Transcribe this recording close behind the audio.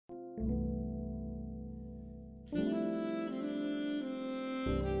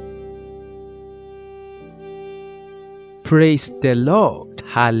Praise the Lord.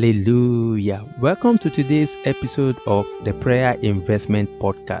 Hallelujah. Welcome to today's episode of the Prayer Investment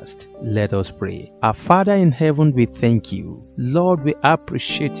Podcast. Let us pray. Our Father in heaven, we thank you. Lord, we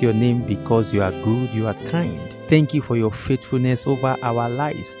appreciate your name because you are good, you are kind. Thank you for your faithfulness over our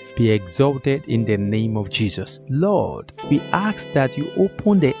lives. Be exalted in the name of Jesus. Lord, we ask that you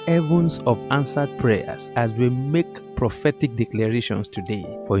open the heavens of answered prayers as we make prophetic declarations today.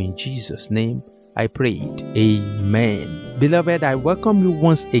 For in Jesus' name, I prayed. Amen. Beloved, I welcome you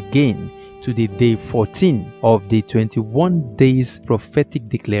once again to the day 14 of the 21 days prophetic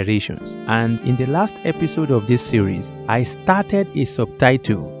declarations. And in the last episode of this series, I started a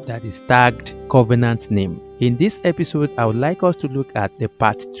subtitle that is tagged Covenant Name. In this episode, I would like us to look at the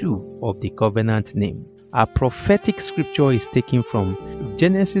part 2 of the covenant name. Our prophetic scripture is taken from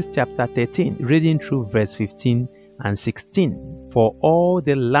Genesis chapter 13, reading through verse 15 and 16. For all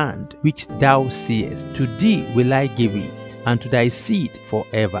the land which thou seest, to thee will I give it, and to thy seed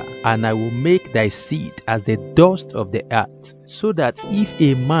forever. And I will make thy seed as the dust of the earth, so that if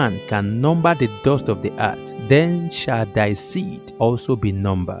a man can number the dust of the earth, then shall thy seed also be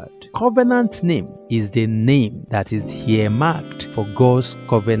numbered. Covenant name is the name that is here marked for God's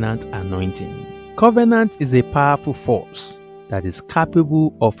covenant anointing. Covenant is a powerful force that is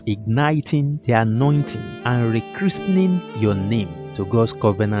capable of igniting the anointing and rechristening your name to God's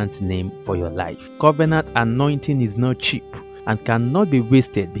covenant name for your life. Covenant anointing is not cheap and cannot be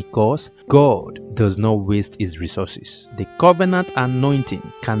wasted because God does not waste his resources. The covenant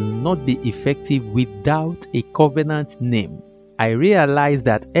anointing cannot be effective without a covenant name. I realize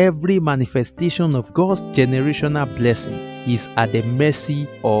that every manifestation of God's generational blessing is at the mercy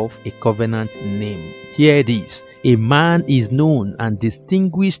of a covenant name. Here it is. A man is known and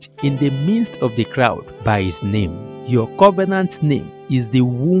distinguished in the midst of the crowd by his name. Your covenant name is the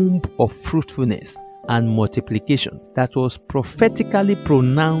womb of fruitfulness and multiplication that was prophetically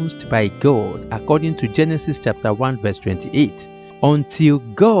pronounced by God according to Genesis chapter 1 verse 28. Until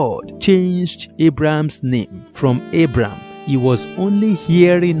God changed Abraham's name from Abram, he was only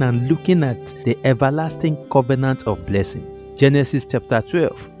hearing and looking at the everlasting covenant of blessings. Genesis chapter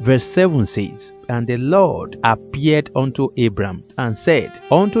 12 verse 7 says, And the Lord appeared unto Abram and said,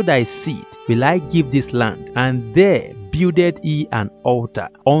 Unto thy seed will I give this land. And there builded he an altar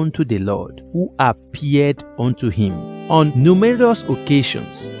unto the Lord, who appeared unto him. On numerous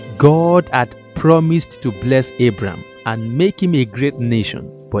occasions, God had promised to bless Abram and make him a great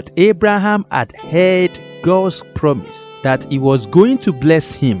nation. But Abraham had heard God's promise that he was going to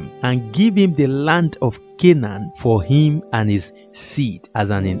bless him and give him the land of Canaan for him and his seed as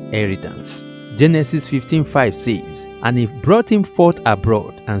an inheritance. Genesis 15:5 says, And he brought him forth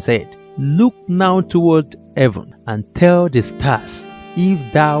abroad and said, Look now toward heaven and tell the stars,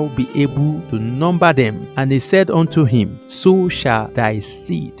 if thou be able to number them. And he said unto him, So shall thy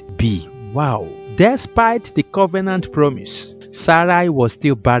seed be. Wow. Despite the covenant promise, Sarai was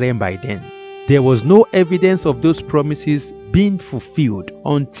still barren by then. There was no evidence of those promises being fulfilled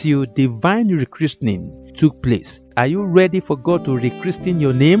until divine rechristening took place. Are you ready for God to rechristen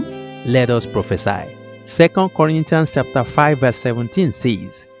your name? Let us prophesy. 2 Corinthians chapter 5 verse 17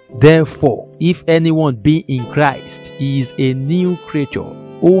 says, Therefore, if anyone be in Christ, he is a new creature.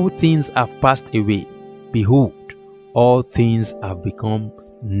 All things have passed away. Behold, all things have become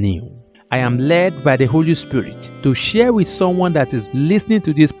new. I am led by the Holy Spirit to share with someone that is listening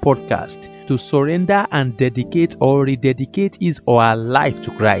to this podcast to surrender and dedicate or rededicate his or her life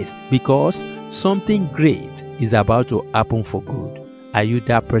to Christ, because something great is about to happen for good. Are you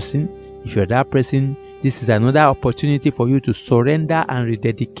that person? If you're that person, this is another opportunity for you to surrender and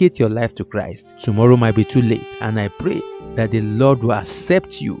rededicate your life to Christ. Tomorrow might be too late, and I pray that the Lord will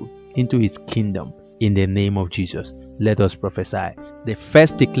accept you into his kingdom in the name of Jesus. Let us prophesy. The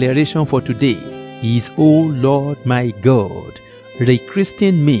first declaration for today is, O Lord my God,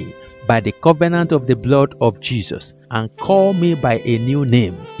 rechristen me by the covenant of the blood of Jesus, and call me by a new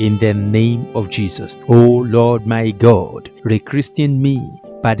name in the name of Jesus. O Lord my God, rechristen me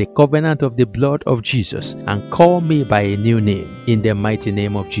by the covenant of the blood of Jesus, and call me by a new name in the mighty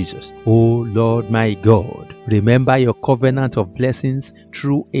name of Jesus. O Lord my God, remember your covenant of blessings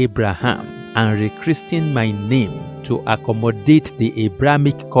through Abraham, and rechristen my name to accommodate the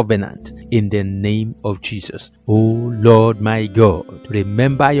Abrahamic covenant in the name of Jesus. O Lord my God,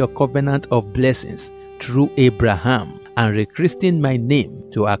 remember your covenant of blessings through Abraham, and rechristen my name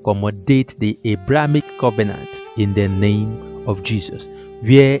to accommodate the Abrahamic covenant in the name of Jesus.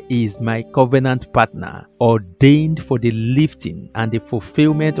 Where is my covenant partner ordained for the lifting and the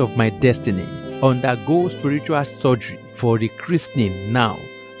fulfillment of my destiny? Undergo spiritual surgery for rechristening now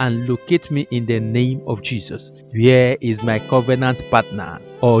and locate me in the name of Jesus. Where is my covenant partner,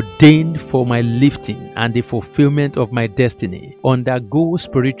 ordained for my lifting and the fulfillment of my destiny? Undergo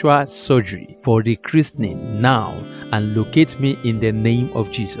spiritual surgery for rechristening now and locate me in the name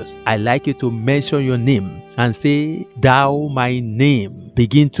of Jesus. I like you to mention your name and say, thou my name.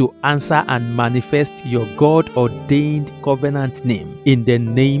 Begin to answer and manifest your God-ordained covenant name in the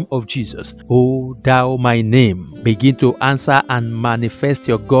name of Jesus. Oh, thou my name. Begin to answer and manifest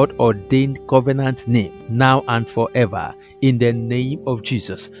your God-ordained covenant name now and forever in the name of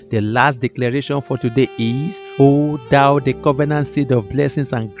Jesus. The last declaration for today is, O thou the covenant seed of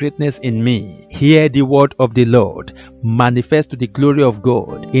blessings and greatness in me, hear the word of the Lord, manifest to the glory of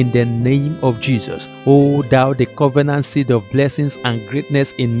God in the name of Jesus. O thou the covenant seed of blessings and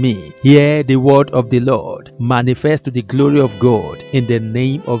greatness in me, hear the word of the Lord, manifest to the glory of God in the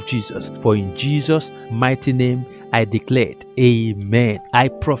name of Jesus. For in Jesus' mighty name I declared, amen. I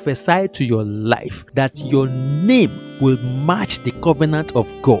prophesy to your life that your name will match the covenant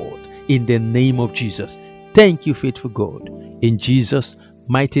of God in the name of Jesus. Thank you, faithful God. In Jesus'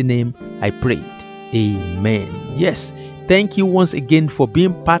 mighty name I prayed. Amen. Yes, thank you once again for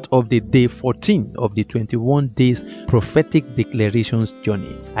being part of the day 14 of the 21 days prophetic declarations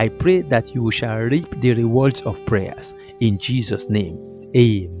journey. I pray that you shall reap the rewards of prayers in Jesus' name.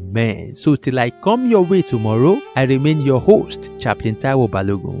 Amen. So till I come your way tomorrow, I remain your host, Chaplain Taiwo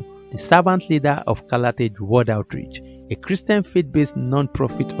Balogun, the servant leader of Calatage World Outreach, a Christian faith-based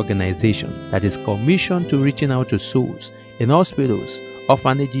non-profit organization that is commissioned to reaching out to souls in hospitals,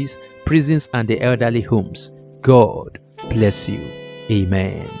 orphanages, prisons, and the elderly homes. God bless you.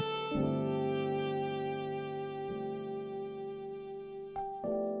 Amen.